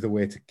 So this is the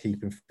way to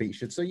keep him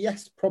featured. So,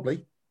 yes,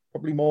 probably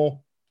more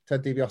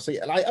Ted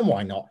DiBiase. And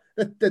why not?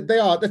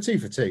 They're 2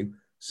 for 2.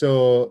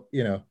 So,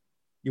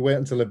 you wait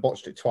until they've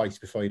botched it twice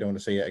before you don't want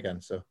to see it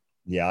again. So,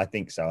 yeah, I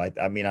think so.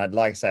 I mean, I'd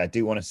like to say I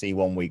do want to see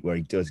one week where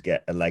he does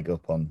get a leg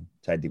up on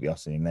Ted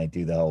DiBiase and they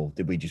do the whole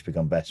 "did we just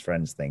become best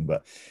friends" thing,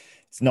 but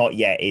it's not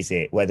yet, is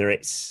it? Whether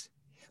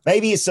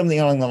maybe it's something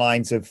along the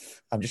lines of,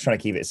 I'm just trying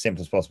to keep it as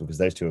simple as possible because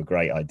those two are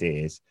great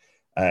ideas.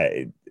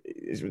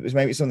 It's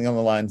maybe something on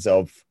the lines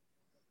of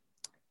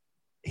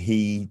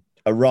he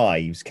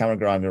arrives, Cameron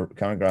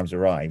Grimes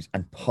arrives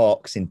and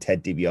parks in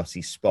Ted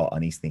DiBiase's spot,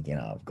 and he's thinking,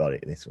 I've got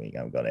it this week,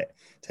 I've got it.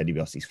 Ted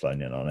DiBiase's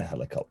flown in on a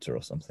helicopter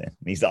or something. And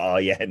he's like, oh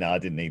yeah, no, I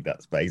didn't need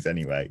that space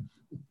anyway.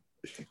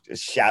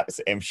 Just shouts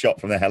at him,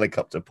 shot from the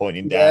helicopter,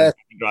 pointing down,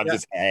 grabs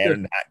his hair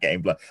and hat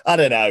getting blood. I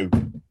don't know.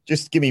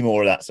 Just give me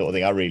more of that sort of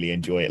thing. I really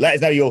enjoy it. Let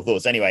us know your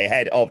thoughts anyway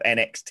ahead of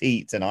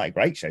NXT tonight.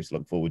 Great show to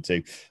look forward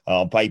to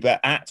on paper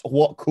at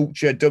What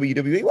Culture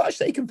WWE. Well,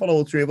 actually, you can follow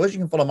all three of us. You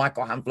can follow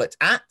Michael Hamflett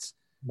at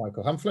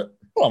Michael Hamflett.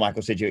 Follow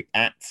Michael Sidgwick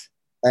at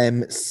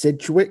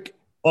Sidgwick.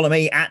 Follow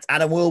me at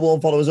Adam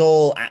Wilborn. Follow us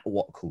all at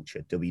What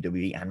Culture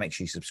WWE. And make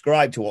sure you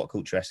subscribe to What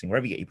Culture Wrestling,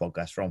 wherever you get your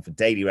podcasts from, for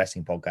daily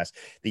wrestling podcasts.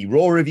 The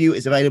Raw review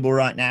is available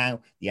right now.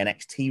 The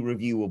NXT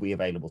review will be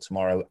available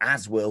tomorrow,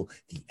 as will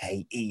the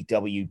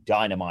AEW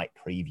Dynamite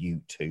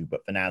preview too.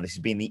 But for now, this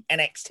has been the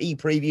NXT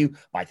preview.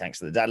 My thanks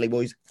to the Dudley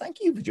Boys. Thank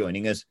you for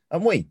joining us,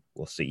 and we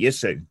will see you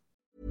soon.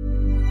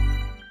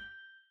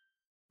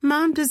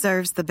 Mom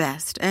deserves the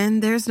best,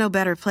 and there's no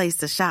better place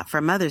to shop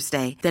for Mother's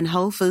Day than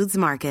Whole Foods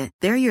Market.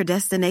 They're your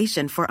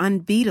destination for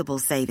unbeatable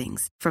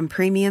savings, from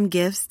premium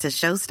gifts to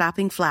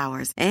show-stopping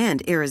flowers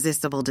and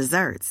irresistible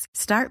desserts.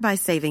 Start by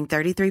saving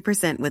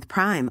 33% with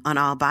Prime on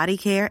all body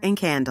care and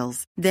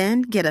candles.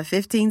 Then get a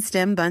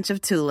 15-stem bunch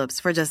of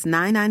tulips for just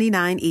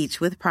 $9.99 each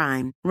with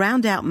Prime.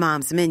 Round out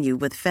Mom's menu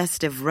with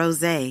festive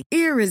rosé,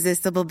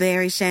 irresistible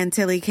berry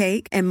chantilly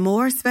cake, and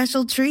more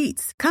special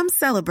treats. Come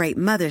celebrate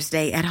Mother's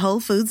Day at Whole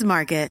Foods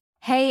Market.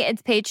 Hey,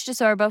 it's Paige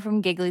DeSorbo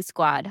from Giggly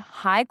Squad.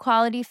 High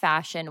quality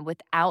fashion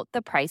without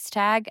the price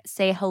tag.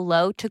 Say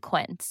hello to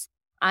Quince.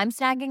 I'm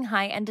snagging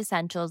high-end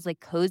essentials like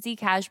cozy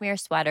cashmere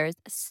sweaters,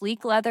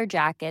 sleek leather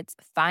jackets,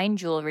 fine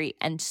jewelry,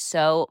 and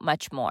so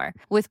much more.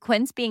 With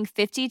Quince being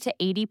 50 to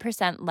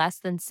 80% less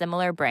than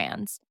similar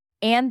brands.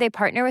 And they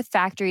partner with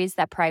factories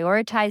that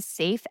prioritize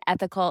safe,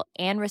 ethical,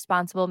 and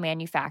responsible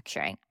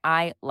manufacturing.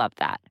 I love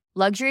that.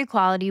 Luxury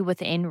quality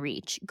within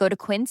reach. Go to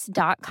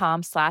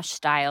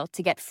quince.com/style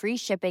to get free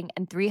shipping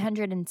and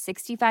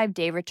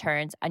 365-day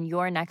returns on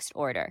your next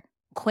order.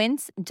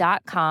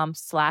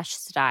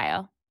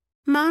 Quince.com/style.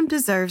 Mom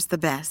deserves the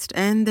best,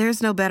 and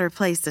there's no better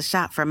place to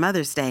shop for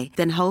Mother's Day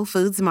than Whole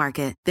Foods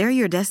Market. They're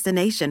your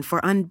destination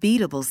for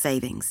unbeatable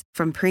savings,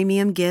 from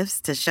premium gifts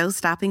to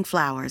show-stopping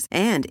flowers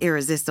and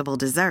irresistible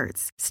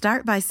desserts.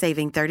 Start by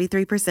saving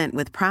 33%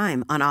 with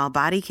Prime on all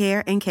body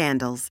care and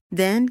candles.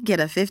 Then get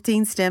a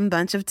 15-stem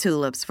bunch of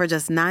tulips for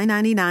just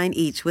 $9.99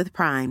 each with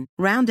Prime.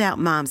 Round out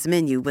Mom's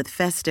menu with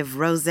festive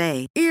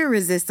rosé,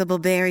 irresistible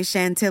berry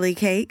chantilly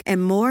cake,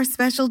 and more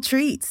special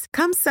treats.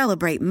 Come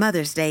celebrate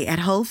Mother's Day at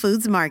Whole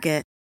Foods Market.